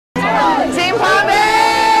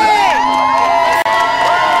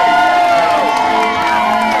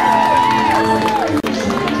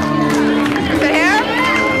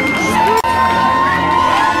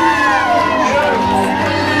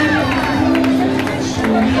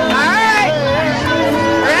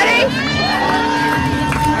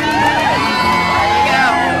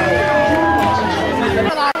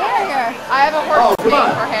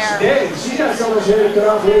here to cut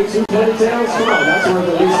off any 2 ponytails? Come on, that's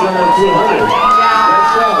worth at least another 200.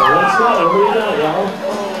 Let's go, let's go. What do you got, y'all?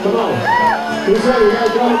 Come on. Who's ready? You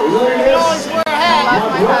guys ready? You ready to this?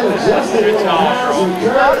 My brother Justin in the house and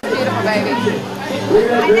Kurt. Beautiful, baby.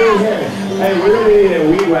 Look at that green hair. Hey, we're going to need a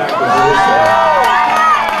weed whacker for this one.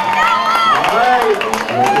 All right.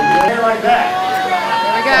 Hair like that.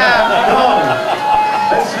 Here we go. Come on.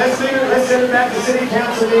 Let's send it back to city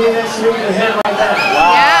council meeting next week and hair like that.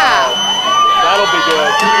 Wow. Yeah. That'll be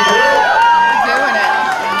good. Can we do it? We're doing it.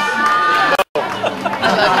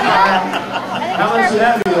 I love you, Mark. How much would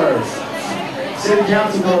that be worth? City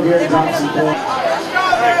council go over here and drop some points.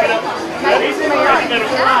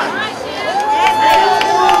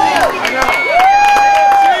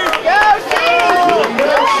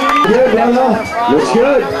 Good, brother. Looks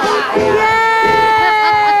good.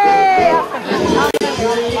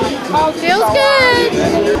 Feels good.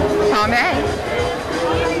 Tom A.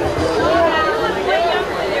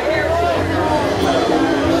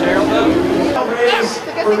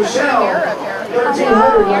 For Michelle,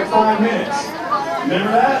 1,300 in like 5 minutes.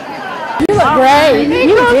 Remember that? You look great.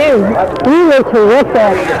 You do. You look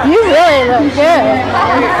terrific. You really look good.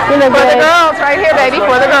 You look For great. the girls, right here, baby.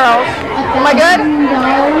 For the girls. Am I good?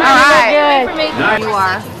 All right. Good. You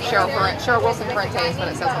are Cheryl Wilson Parente is what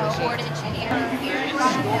it says on the sheet.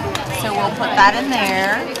 So we'll put that in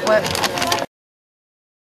there. What?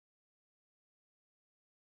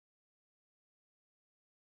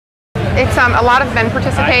 It's a lot of men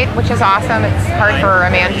participate, which is awesome. It's hard for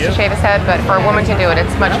a man just to shave his head, but for a woman to do it,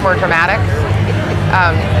 it's much more dramatic.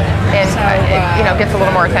 And it gets a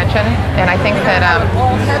little more attention. And I think that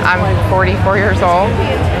I'm 44 years old,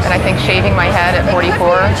 and I think shaving my head at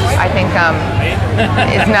 44, I think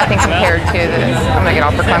is nothing compared to this. I'm gonna get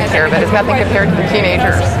all verklempt here, but it's nothing compared to the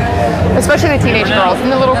teenagers, especially the teenage girls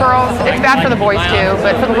and the little girls. It's bad for the boys too,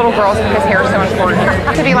 but for the little girls because hair is so important.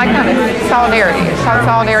 To be like them, it's solidarity. It's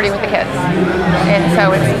solidarity with the kids, and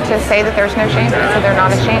so it's to say that there's no shame in it, so they're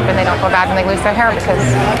not ashamed and they don't feel bad when they lose their hair because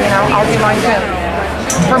I'll do mine too.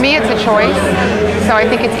 For me, it's a choice, so I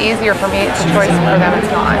think it's easier for me. It's a choice. For them,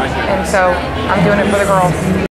 it's not, and so I'm doing it for the girls.